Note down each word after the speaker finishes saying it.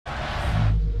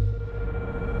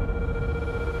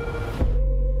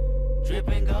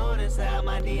inside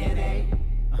my DNA.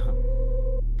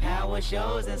 Power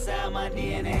shows inside my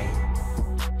DNA.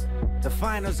 The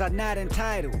finals are not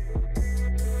entitled.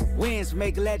 Wins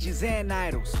make legends and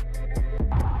idols.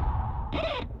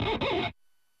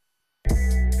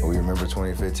 We remember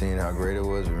 2015, how great it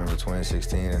was. We remember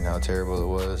 2016 and how terrible it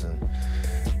was. And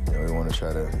we want to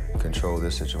try to control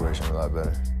this situation a lot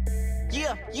better.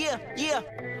 Yeah.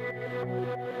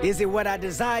 Is it what I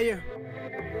desire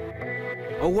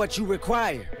or what you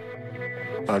require?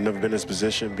 I've never been in this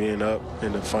position, being up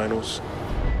in the finals.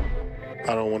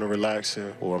 I don't want to relax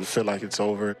or feel like it's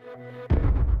over.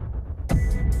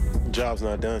 The job's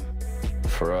not done.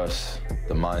 For us,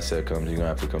 the mindset comes, you're going to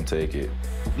have to come take it.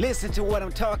 Listen to what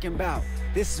I'm talking about.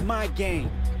 This is my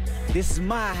game. This is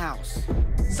my house.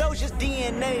 Soldier's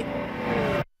DNA.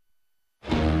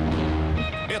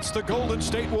 It's the Golden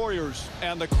State Warriors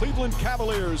and the Cleveland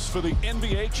Cavaliers for the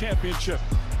NBA championship.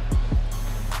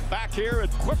 Back here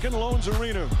at Quicken Loans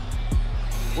Arena,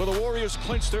 where the Warriors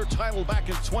clinched their title back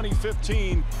in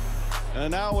 2015.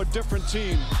 And now a different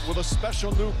team with a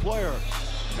special new player,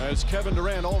 as Kevin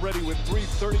Durant already with 3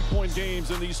 30-point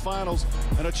games in these finals,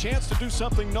 and a chance to do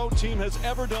something no team has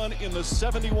ever done in the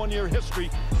 71-year history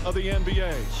of the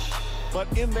NBA. But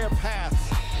in their path,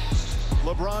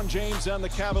 LeBron James and the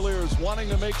Cavaliers wanting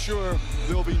to make sure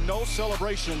there will be no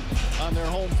celebration on their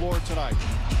home floor tonight.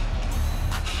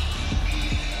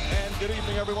 And good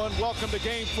evening, everyone. Welcome to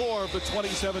Game 4 of the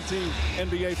 2017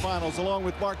 NBA Finals. Along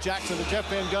with Mark Jackson and Jeff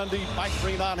Van Gundy, Mike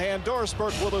Green on hand, Doris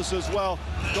Burke with us as well.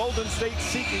 Golden State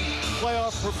seeking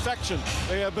playoff perfection.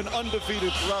 They have been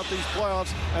undefeated throughout these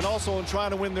playoffs and also in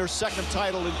trying to win their second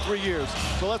title in 3 years.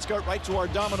 So let's get right to our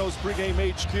Domino's pregame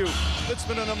HQ. It's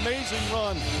been an amazing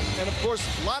run, and of course,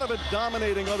 a lot of it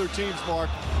dominating other teams, Mark.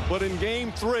 But in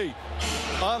Game 3,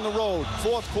 on the road,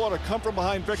 fourth quarter, come from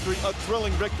behind victory, a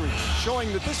thrilling victory,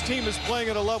 showing that this team is playing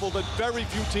at a level that very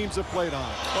few teams have played on.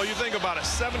 Well, you think about it,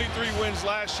 73 wins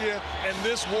last year, and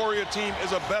this Warrior team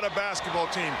is a better basketball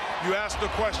team. You ask the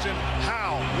question,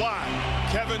 how, why?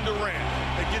 Kevin Durant,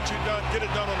 they get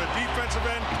it done on the defensive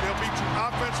end, they'll beat you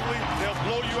offensively, they'll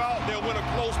blow you out, they'll win a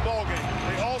close ball game.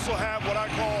 They also have what I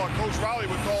call, or Coach Riley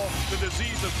would call, the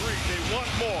disease of greed. They want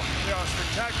more. They are a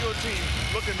spectacular team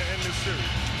looking to end this series.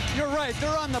 You're right.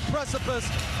 They're on the precipice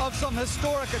of some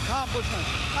historic accomplishment.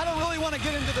 I don't really want to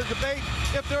get into the debate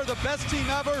if they're the best team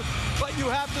ever, but you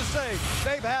have to say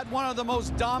they've had one of the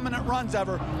most dominant runs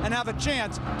ever and have a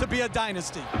chance to be a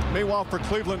dynasty. Meanwhile, for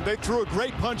Cleveland, they threw a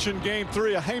great punch in Game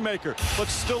 3, a haymaker, but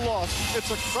still lost.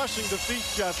 It's a crushing defeat,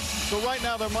 Jeff. So right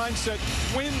now, their mindset,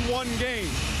 win one game.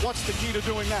 What's the key to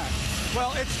doing that?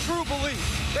 Well, it's true belief.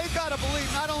 They've got to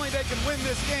believe not only they can win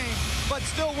this game, but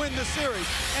still win the series.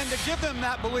 And to give them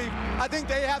that belief, I think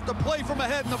they have to play from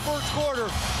ahead in the first quarter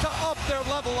to up their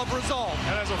level of resolve.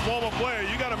 And as a former player,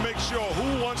 you got to make sure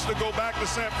who wants to go back to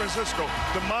San Francisco.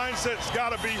 The mindset's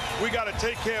got to be, we got to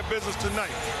take care of business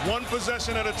tonight. One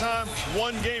possession at a time,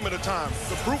 one game at a time.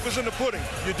 The proof is in the pudding.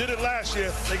 You did it last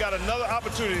year. They got another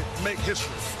opportunity to make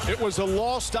history. It was a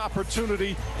lost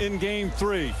opportunity in Game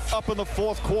 3, up in the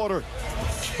fourth quarter,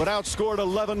 but outscored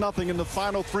 11-0 in the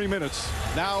final 3 minutes.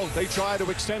 Now they try to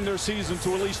extend their season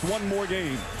to at least one more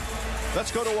game.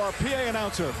 Let's go to our PA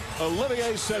announcer,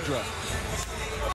 Olivier Cedra.